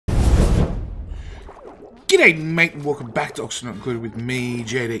G'day mate and welcome back to Oxygen Not Included with me,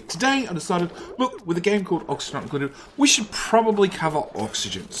 JD. Today I decided, look, with a game called Oxygen Not Included, we should probably cover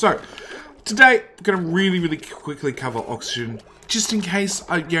Oxygen. So, today we're going to really quickly cover Oxygen, just in case,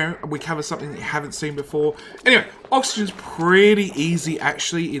 we cover something that you haven't seen before. Anyway, Oxygen's pretty easy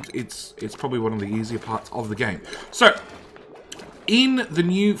actually, it's probably one of the easier parts of the game. So, in the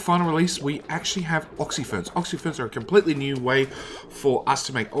new final release, we actually have Oxyferns. Oxyferns are a completely new way for us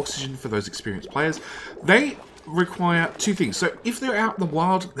to make oxygen for those experienced players. They require two things. So if they're out in the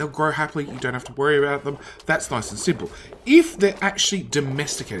wild, they'll grow happily. You don't have to worry about them. That's nice and simple. If they're actually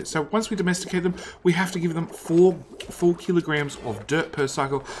domesticated, so once we domesticate them, we have to give them 4 kilograms of dirt per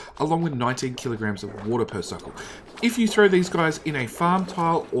cycle, along with 19 kilograms of water per cycle. If you throw these guys in a farm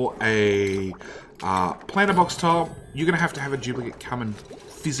tile or a planter box tile, you're going to have a duplicate come and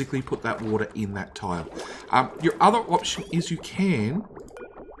physically put that water in that tile. Your other option is you can,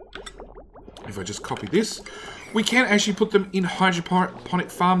 if I just copy this, we can actually put them in hydroponic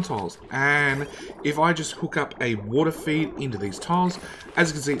farm tiles. And if I just hook up a water feed into these tiles, as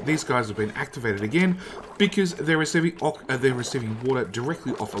you can see, these guys have been activated again because they're receiving water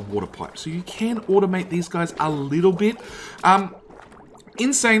directly off a water pipe. So you can automate these guys a little bit.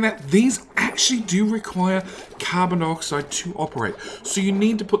 In saying that, these actually do require carbon dioxide to operate. So you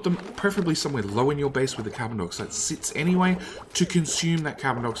need to put them preferably somewhere low in your base where the carbon dioxide sits anyway to consume that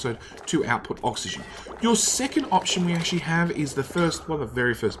carbon dioxide to output oxygen. Your second option we actually have is the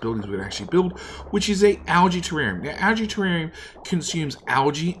very first buildings we would actually build, which is a algae terrarium. Now, algae terrarium consumes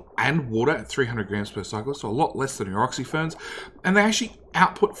algae and water at 300 grams per cycle, so a lot less than your Oxyferns, and they actually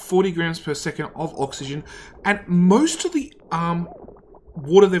output 40 grams per second of oxygen, and most of the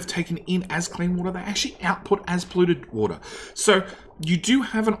water they've taken in as clean water, they actually output as polluted water. So you do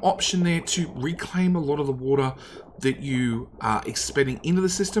have an option there to reclaim a lot of the water that you are expending into the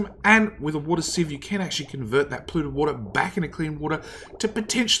system, and with a water sieve you can actually convert that polluted water back into clean water to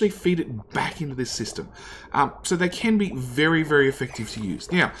potentially feed it back into this system. So they can be very effective to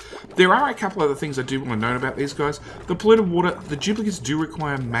use. Now, there are a couple other things I do want to note about these guys. The polluted water, the duplicates do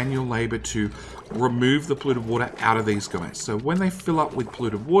require manual labor to remove the polluted water out of these guys. So when they fill up with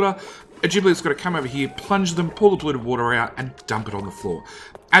polluted water, a duplicate's got to come over here, plunge them, pull the polluted water out, and dump it on the floor.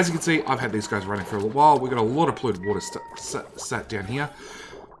 As you can see, I've had these guys running for a little while. We've got a lot of polluted water sat down here.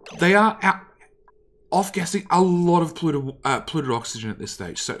 They are off-gassing a lot of polluted oxygen at this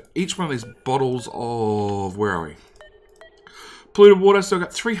stage. So each one of these bottles of, where are we? Polluted water, so I've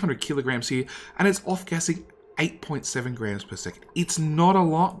got 300 kilograms here, and it's off-gassing 8.7 grams per second. It's not a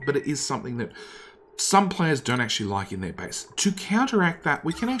lot, but it is something that some players don't actually like in their base. To counteract that,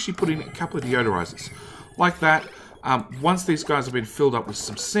 we can actually put in a couple of deodorizers like that. Once these guys have been filled up with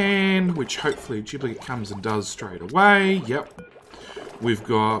some sand, which hopefully a duplicate comes and does straight away. Yep. We've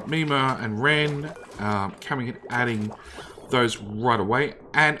got Mima and Ren coming and adding those right away.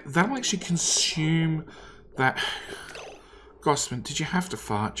 And that'll actually consume that. Gossman, did you have to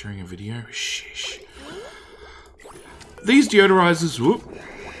fart during a video? Sheesh. These deodorizers, whoop.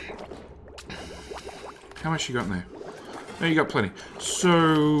 How much you got in there? No, you got plenty.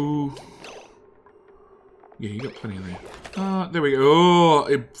 So, yeah, you got plenty in there. There we go. Oh,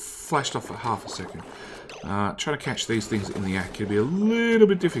 it flashed off for half a second. Trying to catch these things in the act can be a little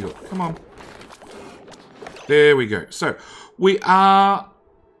bit difficult. Come on. There we go. So, we are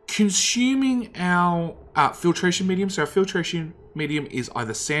consuming our filtration medium. So, our filtration medium is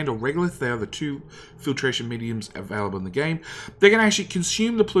either sand or regolith. They are the two filtration mediums available in the game. They're going to actually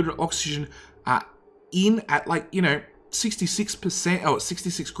consume the polluted oxygen in at 66% or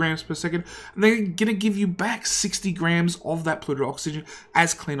 66 grams per second, and they're going to give you back 60 grams of that polluted oxygen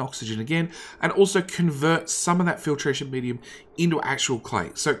as clean oxygen again, and also convert some of that filtration medium into actual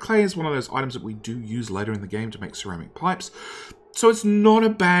clay. So clay is one of those items that we do use later in the game to make ceramic pipes. So it's not a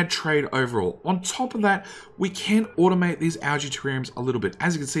bad trade overall. On top of that, we can automate these algae terrariums a little bit.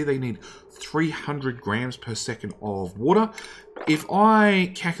 As you can see, they need 300 grams per second of water. If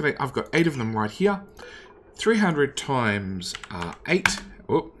I calculate, I've got 8 of them right here. 300 times 8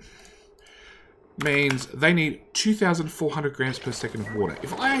 means they need 2,400 grams per second of water.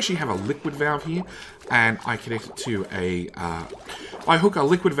 If I actually have a liquid valve here and I connect it to I hook a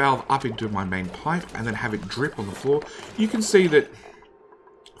liquid valve up into my main pipe and then have it drip on the floor, you can see that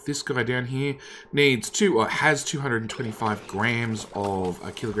this guy down here has 225 grams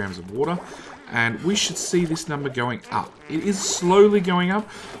of kilograms of water, and we should see this number going up. It is slowly going up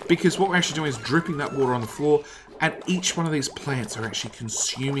because what we're actually doing is dripping that water on the floor and each one of these plants are actually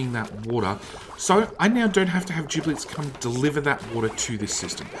consuming that water. So I now don't have to have Giblets come deliver that water to this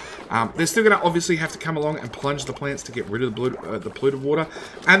system. They're still going to obviously have to come along and plunge the plants to get rid of the polluted water,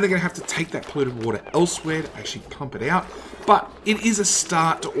 and they're going to have to take that polluted water elsewhere to actually pump it out. But it is a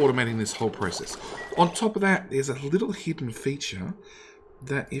start to automating this whole process. On top of that, there's a little hidden feature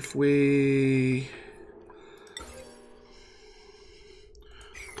that if we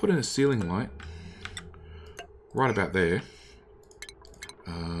put in a ceiling light right about there,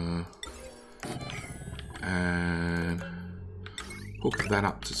 and hook that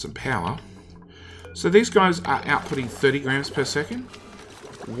up to some power. So these guys are outputting 30 grams per second.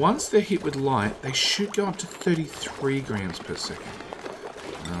 Once they're hit with light, they should go up to 33 grams per second.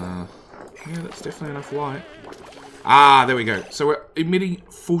 Yeah, that's definitely enough light. Ah, there we go. So we're emitting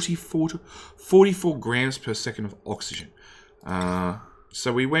 44 grams per second of oxygen.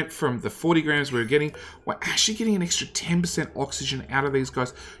 So we went from the 40 grams we were getting, we're actually getting an extra 10% oxygen out of these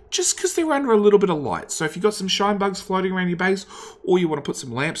guys just because they're under a little bit of light. So if you've got some shine bugs floating around your base, or you want to put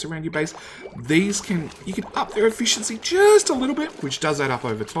some lamps around your base, you can up their efficiency just a little bit, which does add up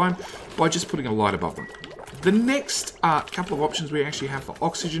over time, by just putting a light above them. The next couple of options we actually have for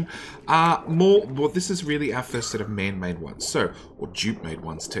oxygen are more, well, this is really our first set of man-made ones, so, or dupe-made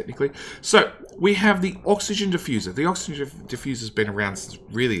ones technically. So we have the oxygen diffuser. The oxygen diffuser has been around since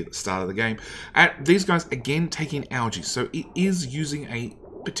really at the start of the game. And these guys, again, taking algae, so it is using a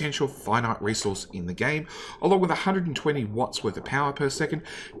potential finite resource in the game, along with 120 watts worth of power per second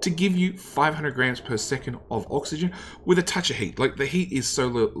to give you 500 grams per second of oxygen with a touch of heat. Like, the heat is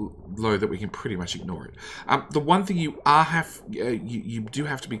so low that we can pretty much ignore it. The one thing you do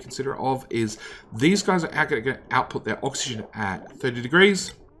have to be considerate of is these guys are going to output their oxygen at 30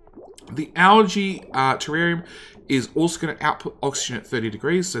 degrees. The algae terrarium is also going to output oxygen at 30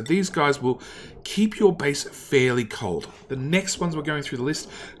 degrees, so these guys will keep your base fairly cold. The next ones we're going through the list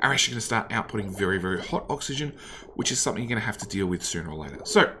are actually going to start outputting very, very hot oxygen, which is something you're going to have to deal with sooner or later.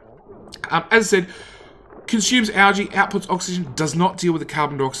 So, as I said, consumes algae, outputs oxygen, does not deal with the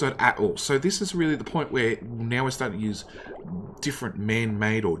carbon dioxide at all. So this is really the point where now we're starting to use different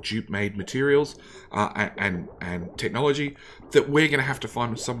man-made or dupe-made materials and technology that we're going to have to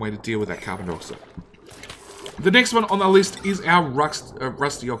find some way to deal with that carbon dioxide. The next one on the list is our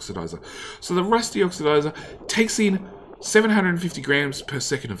rusty oxidizer. So the rusty oxidizer takes in 750 grams per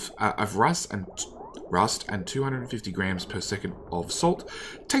second of rust and 250 grams per second of salt.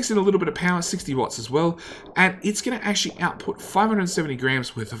 Takes in a little bit of power, 60 watts as well, and it's going to actually output 570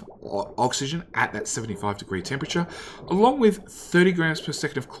 grams worth of oxygen at that 75 degree temperature, along with 30 grams per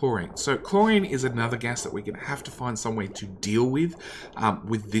second of chlorine. So chlorine is another gas that we're going to have to find some way to deal with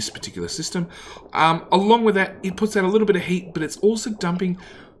this particular system. Along with that, it puts out a little bit of heat, but it's also dumping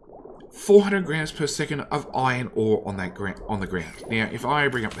 400 grams per second of iron ore on the ground. Now, if I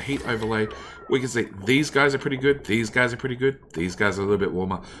bring up the heat overlay, we can see these guys are pretty good, these guys are pretty good, these guys are a little bit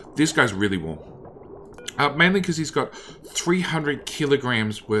warmer. This guy's really warm. Mainly because he's got 300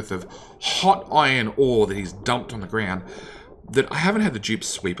 kilograms worth of hot iron ore that he's dumped on the ground that I haven't had the dupes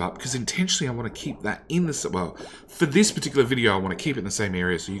sweep up, because intentionally I want to keep that in the... Well, for this particular video, I want to keep it in the same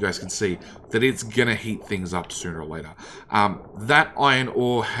area so you guys can see that it's going to heat things up sooner or later. That iron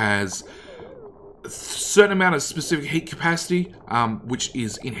ore has a certain amount of specific heat capacity, which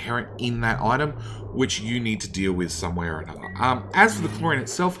is inherent in that item, which you need to deal with some way or another. As for the chlorine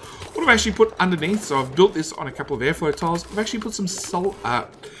itself, what I've actually put underneath, so I've built this on a couple of airflow tiles, I've actually put some salt,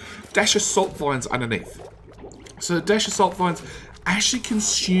 dash of salt vines underneath. So the dash of salt vines actually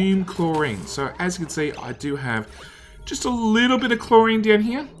consume chlorine. So as you can see, I do have just a little bit of chlorine down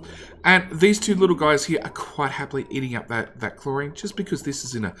here. And these two little guys here are quite happily eating up that chlorine, just because this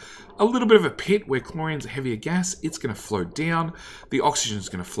is in a little bit of a pit where chlorine's a heavier gas. It's going to flow down. The oxygen is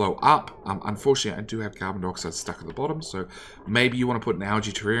going to flow up. Unfortunately, I do have carbon dioxide stuck at the bottom, so maybe you want to put an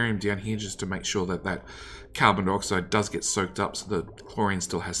algae terrarium down here just to make sure that that carbon dioxide does get soaked up so the chlorine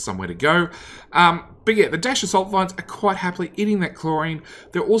still has somewhere to go. But yeah, the dash of salt vines are quite happily eating that chlorine.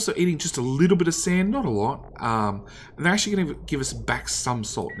 They're also eating just a little bit of sand, not a lot. And they're actually going to give us back some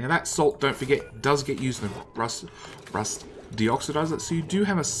salt. Now that salt, don't forget, does get used in the rust deoxidizer, so you do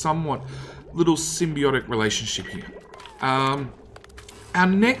have a somewhat little symbiotic relationship here. Our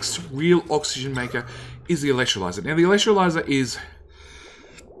next real oxygen maker is the electrolyzer. Now the electrolyzer is...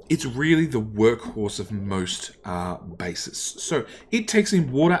 it's really the workhorse of most bases. So it takes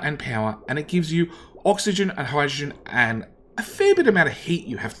in water and power, and it gives you oxygen and hydrogen and a fair bit amount of heat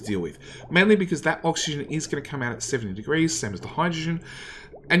you have to deal with. Mainly because that oxygen is going to come out at 70 degrees, same as the hydrogen.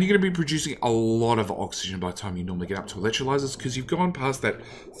 And you're going to be producing a lot of oxygen by the time you normally get up to electrolyzers, because you've gone past that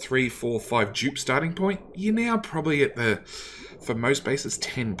 3, 4, 5 dupe starting point. You're now probably at the, for most bases,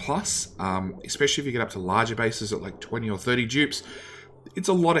 10 plus, especially if you get up to larger bases at like 20 or 30 dupes. It's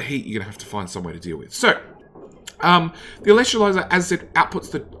a lot of heat you're going to have to find some way to deal with. So, the electrolyzer, as it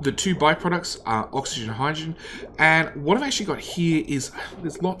outputs the two byproducts, oxygen and hydrogen. And what I've actually got here is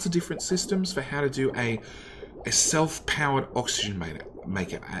there's lots of different systems for how to do a self-powered oxygen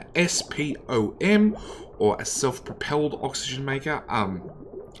maker, a SPOM, or a self-propelled oxygen maker.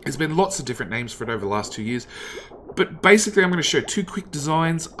 There's been lots of different names for it over the last 2 years, but basically I'm going to show two quick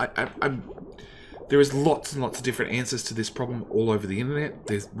designs. There is lots and lots of different answers to this problem all over the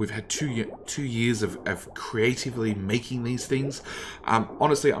internet. We've had two years of creatively making these things.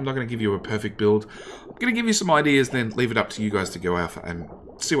 Honestly, I'm not going to give you a perfect build. I'm going to give you some ideas, then leave it up to you guys to go out and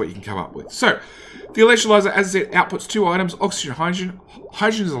see what you can come up with. So, the electrolyzer, as I said, outputs two items, oxygen and hydrogen.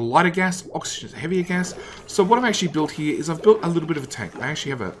 Hydrogen is a lighter gas, oxygen is a heavier gas. So what I've actually built here is I've built a little bit of a tank. I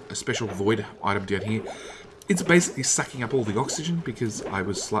actually have a special void item down here. It's basically sucking up all the oxygen because I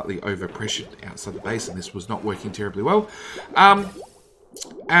was slightly overpressured outside the base and this was not working terribly well.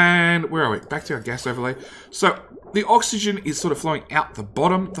 And where are we? Back to our gas overlay. So the oxygen is sort of flowing out the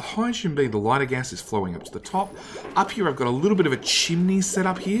bottom. The hydrogen, being the lighter gas, is flowing up to the top. Up here I've got a little bit of a chimney set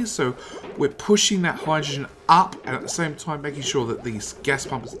up here. So we're pushing that hydrogen up and at the same time making sure that these gas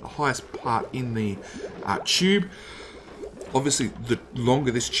pump is at the highest part in the tube. Obviously, the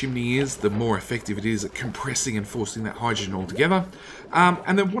longer this chimney is, the more effective it is at compressing and forcing that hydrogen all together.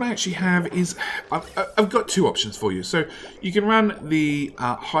 And then what I actually have is, I've got two options for you. So you can run the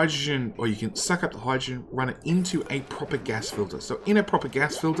hydrogen, or you can suck up the hydrogen, run it into a proper gas filter. So in a proper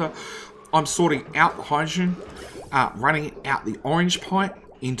gas filter, I'm sorting out the hydrogen, running it out the orange pipe,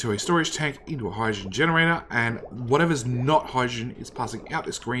 into a storage tank, into a hydrogen generator, and whatever's not hydrogen is passing out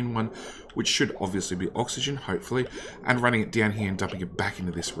this green one, which should obviously be oxygen, hopefully, and running it down here and dumping it back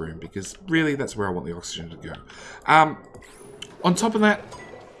into this room, because really that's where I want the oxygen to go. On top of that,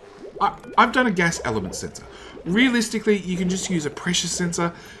 I've done a gas element sensor. Realistically, you can just use a pressure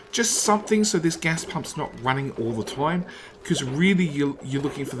sensor, just something so this gas pump's not running all the time, because really you're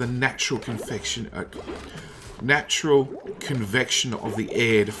looking for the natural convection of the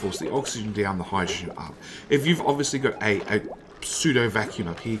air to force the oxygen down, the hydrogen up. If you've obviously got a pseudo vacuum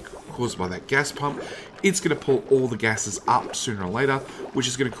up here caused by that gas pump, it's going to pull all the gases up sooner or later, which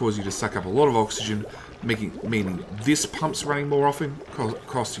is going to cause you to suck up a lot of oxygen, meaning this pump's running more often,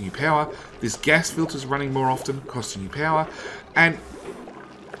 costing you power. This gas filter's running more often, costing you power. And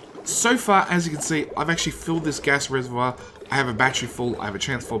so far, as you can see, I've actually filled this gas reservoir. I have a battery full, I have a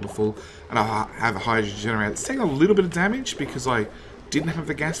transformer full, and I have a hydrogen generator. It's taking a little bit of damage because I didn't have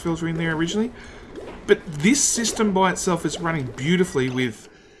the gas filter in there originally. But this system by itself is running beautifully with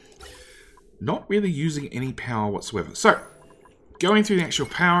not really using any power whatsoever. So, going through the actual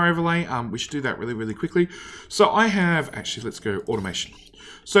power overlay, we should do that really, really quickly. So I have, actually, let's go automation.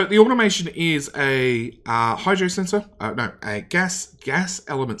 So the automation is a hydro sensor, a gas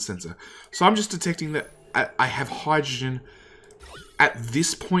element sensor. So I'm just detecting that I have hydrogen at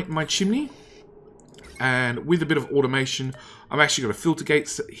this point in my chimney, and with a bit of automation, I've actually got a filter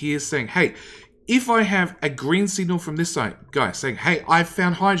gate here saying, hey, if I have a green signal from this side, guy saying, hey, I've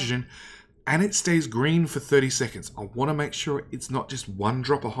found hydrogen, and it stays green for 30 seconds. I want to make sure it's not just one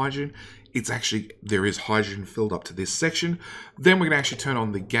drop of hydrogen, it's actually, there is hydrogen filled up to this section. Then we're going to actually turn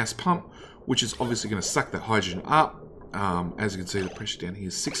on the gas pump, which is obviously going to suck that hydrogen up. As you can see, the pressure down here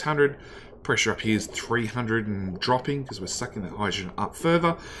is 600. Pressure up here is 300 and dropping because we're sucking that hydrogen up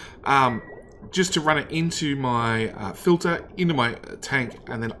further. Just to run it into my filter, into my tank,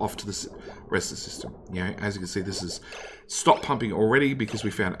 and then off to the rest of the system. You know, as you can see, this is stopped pumping already because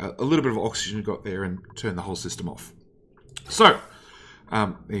we found a little bit of oxygen got there and turned the whole system off. So,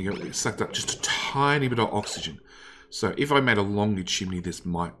 there you go, it sucked up just a tiny bit of oxygen. So if I made a longer chimney, this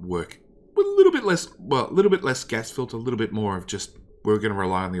might work with a little bit less, well, a little bit less gas filter, a little bit more of just, we're going to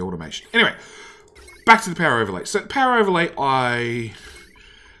rely on the automation. Anyway, back to the power overlay. So power overlay,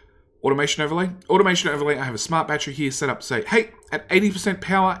 automation overlay. Automation overlay, I have a smart battery here set up to say, hey, at 80%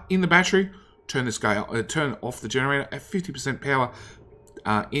 power in the battery, turn this guy turn off the generator. At 50% power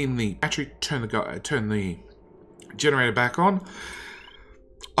in the battery, turn the generator back on.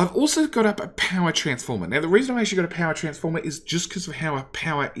 I've also got up a power transformer. Now, the reason I've actually got a power transformer is just because of how our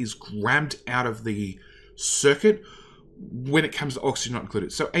power is grabbed out of the circuit when it comes to oxygen not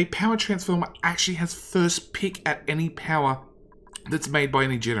included. So a power transformer actually has first pick at any power that's made by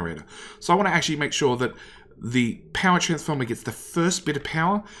any generator. So I want to actually make sure that the power transformer gets the first bit of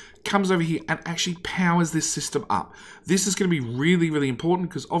power, comes over here and actually powers this system up. This is going to be really, really important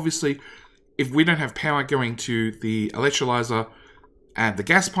because obviously if we don't have power going to the electrolyzer and the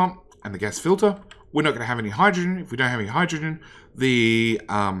gas pump and the gas filter, we're not going to have any hydrogen. If we don't have any hydrogen, the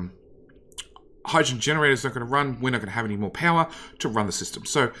hydrogen generator is not going to run. We're not going to have any more power to run the system.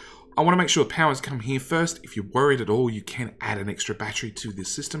 So I want to make sure the powers come here first. If you're worried at all, you can add an extra battery to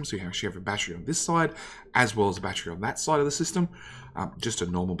this system. So you actually have a battery on this side as well as a battery on that side of the system. Just a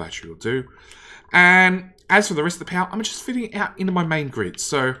normal battery will do. And as for the rest of the power, I'm just fitting it out into my main grid.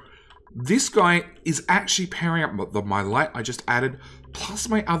 So this guy is actually powering up my light I just added, plus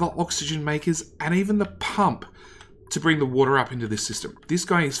my other oxygen makers and even the pump to bring the water up into this system. This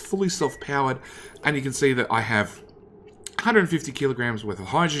guy is fully self-powered, and you can see that I have 150 kilograms worth of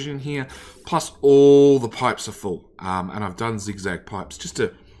hydrogen here, plus all the pipes are full. And I've done zigzag pipes just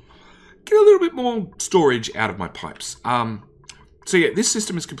to get a little bit more storage out of my pipes. So yeah, this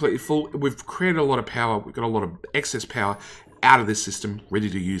system is completely full. We've created a lot of power. We've got a lot of excess power out of this system, ready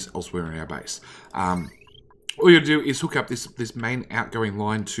to use elsewhere in our base. All you do is hook up this main outgoing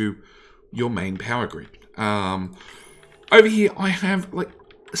line to your main power grid. Over here, I have like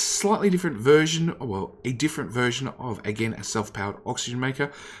a slightly different version, well, a different version of, again, a self-powered oxygen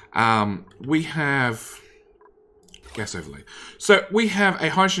maker. We have gas overlay. So we have a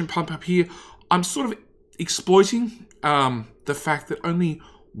hydrogen pump up here. I'm sort of exploiting the fact that only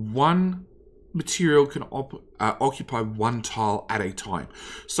one material can occupy one tile at a time.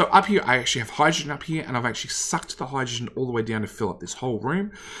 So up here, I actually have hydrogen up here, and I've actually sucked the hydrogen all the way down to fill up this whole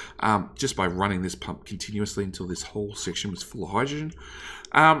room, just by running this pump continuously until this whole section was full of hydrogen.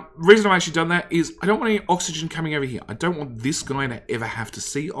 The reason I've actually done that is I don't want any oxygen coming over here. I don't want this guy to ever have to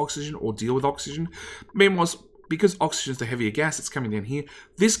see oxygen or deal with oxygen. Meanwhile, because oxygen is the heavier gas, it's coming down here.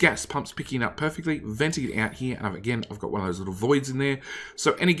 This gas pump's picking it up perfectly, venting it out here, and I've got one of those little voids in there.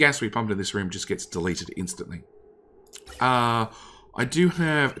 So any gas we pump into this room just gets deleted instantly. I do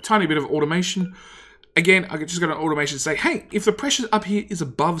have a tiny bit of automation. Again, I just got an automation to say, hey, if the pressure up here is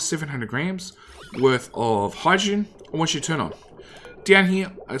above 700 grams worth of hydrogen, I want you to turn on. Down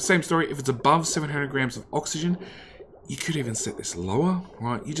here, same story, if it's above 700 grams of oxygen, you could even set this lower,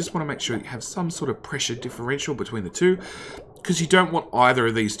 right? You just want to make sure you have some sort of pressure differential between the two, because you don't want either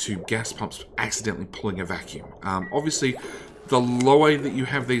of these two gas pumps accidentally pulling a vacuum. Obviously, the lower that you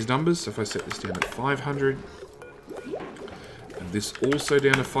have these numbers, so if I set this down at 500, and this also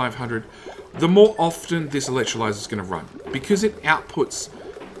down to 500, the more often this electrolyzer is going to run. Because it outputs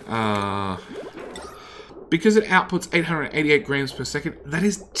 888 grams per second, that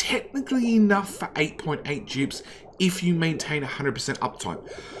is technically enough for 8.8 dupes if you maintain 100% uptime.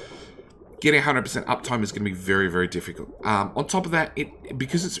 Getting 100% uptime is going to be very, very difficult. On top of that,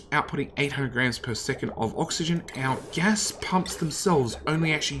 because it's outputting 800 grams per second of oxygen, our gas pumps themselves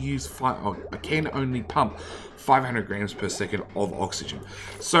only actually use can only pump 500 grams per second of oxygen.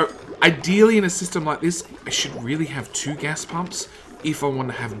 So ideally in a system like this, I should really have 2 gas pumps if I want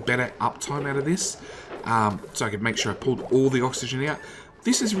to have better uptime out of this. So I can make sure I pulled all the oxygen out.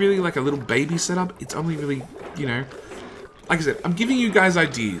 This is really like a little baby setup. It's only really, you know, like I said, I'm giving you guys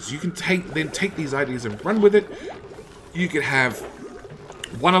ideas. You can take these ideas and run with it. You could have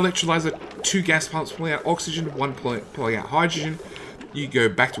 1 electrolyzer, 2 gas pumps pulling out oxygen, 1 pulling out hydrogen. You go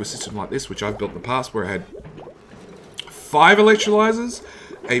back to a system like this, which I've built in the past, where I had 5 electrolyzers,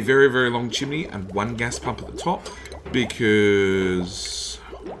 a very, very long chimney, and 1 gas pump at the top, because...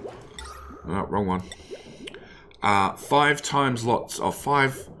 oh, wrong one. 5 times lots of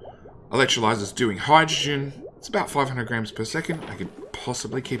 5 electrolyzers doing hydrogen. It's about 500 grams per second. I could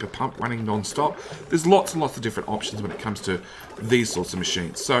possibly keep a pump running non-stop. There's lots and lots of different options when it comes to these sorts of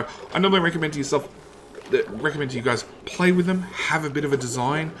machines. So I normally recommend to you guys play with them, have a bit of a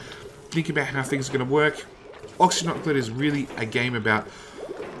design, think about how things are going to work. Oxygen Not Included is really a game about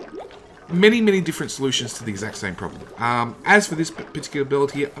many, many different solutions to the exact same problem. As for this particular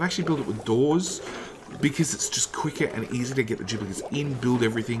build here, I've actually built it with doors because it's just quicker and easier to get the duplicates in, build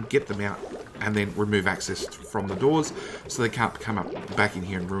everything, get them out, and then remove access from the doors so they can't come up back in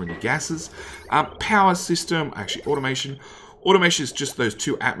here and ruin the gases. Power system, actually automation. Automation is just those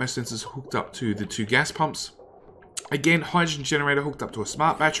 2 Atmos sensors hooked up to the 2 gas pumps. Again, hydrogen generator hooked up to a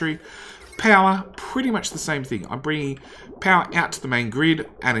smart battery. Power, pretty much the same thing. I'm bringing power out to the main grid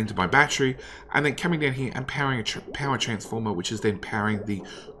and into my battery, and then coming down here and powering a power transformer, which is then powering the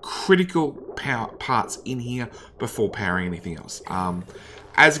critical power parts in here before powering anything else.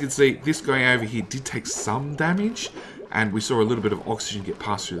 As you can see, this guy over here did take some damage, and we saw a little bit of oxygen get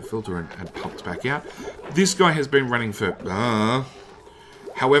passed through the filter and pumped back out. This guy has been running for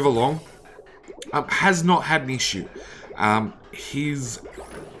however long. has not had an issue.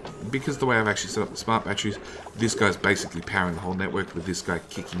 Because the way I've actually set up the smart batteries, this guy's basically powering the whole network, with this guy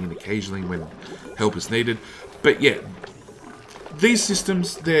kicking in occasionally when help is needed. But yeah, these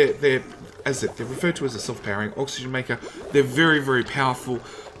systems, they're as I said, they're referred to as a self-powering oxygen maker. They're very, very powerful,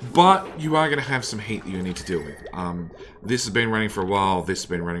 but you are going to have some heat that you need to deal with. This has been running for a while. This has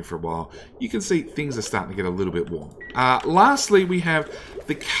been running for a while. You can see things are starting to get a little bit warm. Lastly, we have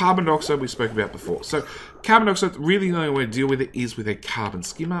the carbon dioxide we spoke about before. So carbon dioxide, really the only way to deal with it is with a carbon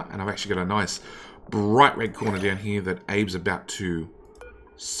skimmer, and I've actually got a nice bright red corner down here that Abe's about to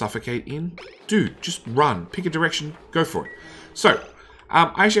suffocate in. Dude, just run. Pick a direction. Go for it. So,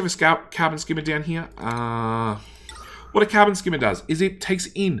 I actually have a carbon skimmer down here. What a carbon skimmer does is it takes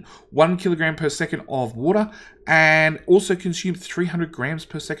in 1 kilogram per second of water and also consumes 300 grams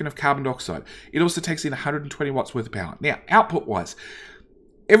per second of carbon dioxide. It also takes in 120 watts worth of power. Now, output-wise,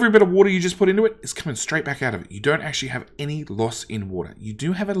 every bit of water you just put into it is coming straight back out of it. You don't actually have any loss in water. You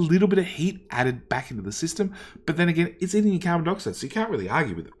do have a little bit of heat added back into the system, but then again, it's eating your carbon dioxide, so you can't really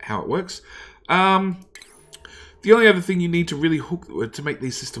argue with how it works. The only other thing you need to really hook to make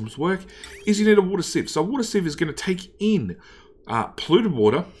these systems work is you need a water sieve. So a water sieve is going to take in polluted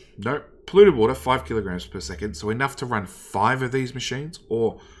water, 5 kilograms per second, so enough to run 5 of these machines,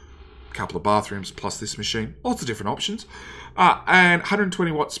 or a couple of bathrooms plus this machine, lots of different options, and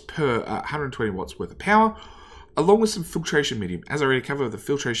 120 watts worth of power, along with some filtration medium. As I already covered, the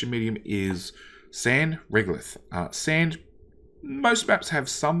filtration medium is sand, regolith. Sand, most maps have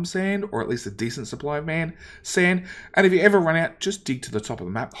some sand, or at least a decent supply of sand, and if you ever run out, just dig to the top of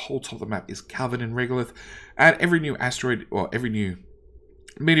the map. The whole top of the map is covered in regolith, and every new asteroid, or every new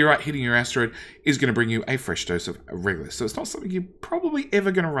meteorite hitting your asteroid is going to bring you a fresh dose of regolith, so it's not something you're probably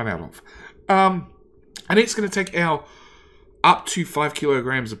ever going to run out of. And it's going to take our up to 5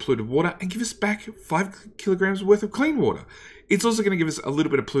 kilograms of polluted water and give us back 5 kilograms worth of clean water. It's also going to give us a little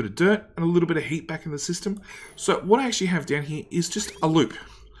bit of polluted dirt and a little bit of heat back in the system. So what I actually have down here is just a loop.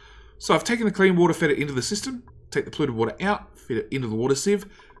 So I've taken the clean water, fed it into the system, take the polluted water out, feed it into the water sieve,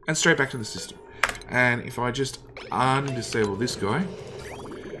 and straight back to the system. And if I just undisable this guy,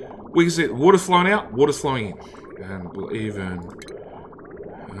 we can see the water's flowing out, water's flowing in. And we'll even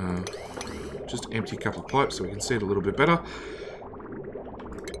just empty a couple of pipes so we can see it a little bit better.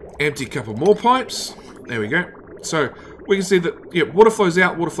 Empty a couple more pipes. There we go. So we can see that, yeah, water flows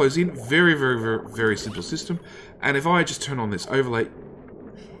out, water flows in. Very, very, very, very simple system. And if I just turn on this overlay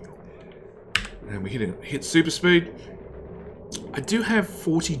and we hit super speed, I do have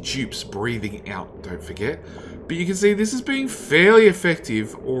 40 dupes breathing out, don't forget. But you can see this is being fairly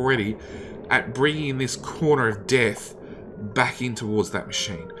effective already at bringing this corner of death back in towards that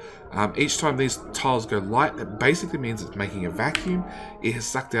machine. Each time these tiles go light, that basically means it's making a vacuum. It has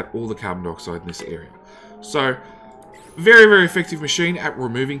sucked out all the carbon dioxide in this area. So, very, very effective machine at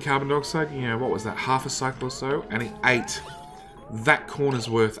removing carbon dioxide. You know, what was that, half a cycle or so? And it ate that corner's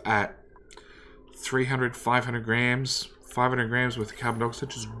worth at 300, 500 grams, 500 grams worth of carbon dioxide,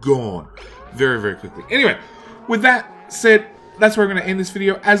 just gone very, very quickly. Anyway, with that said, that's where I'm going to end this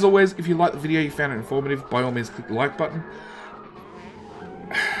video. As always, if you liked the video, you found it informative, by all means click the like button.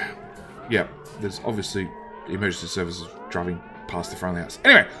 Yeah, there's obviously emergency services driving past the front of the house.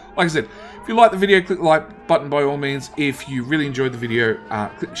 Anyway, like I said, if you like the video, click the like button by all means. If you really enjoyed the video,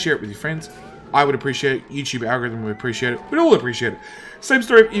 share it with your friends. I would appreciate it. YouTube algorithm would appreciate it. We'd all appreciate it. Same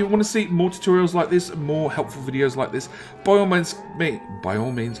story, if you want to see more tutorials like this, more helpful videos like this, by all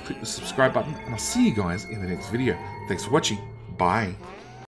means, click the subscribe button, and I'll see you guys in the next video. Thanks for watching. Bye.